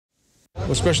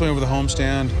especially over the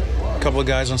homestand. A couple of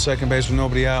guys on second base with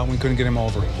nobody out, we couldn't get him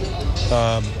over.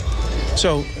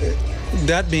 So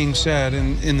that being said,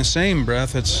 in the same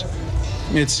breath,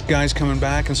 it's guys coming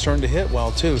back and starting to hit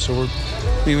well too. So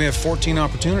we have 14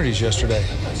 opportunities yesterday,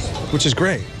 which is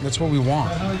great. That's what we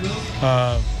want.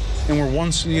 And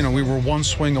we were one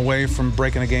swing away from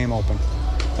breaking a game open.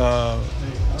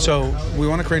 So we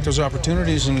want to create those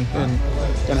opportunities and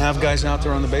have guys out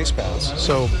there on the base paths.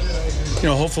 So,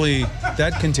 hopefully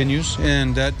that continues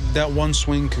and that one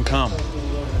swing can come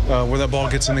where that ball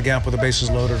gets in the gap with the bases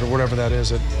loaded or whatever that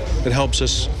is. It helps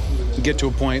us get to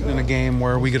a point in a game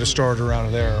where we get a starter out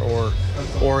of there,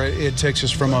 or it takes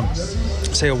us from a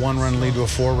 1-run lead to a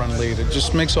 4-run lead. It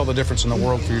just makes all the difference in the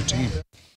world for your team.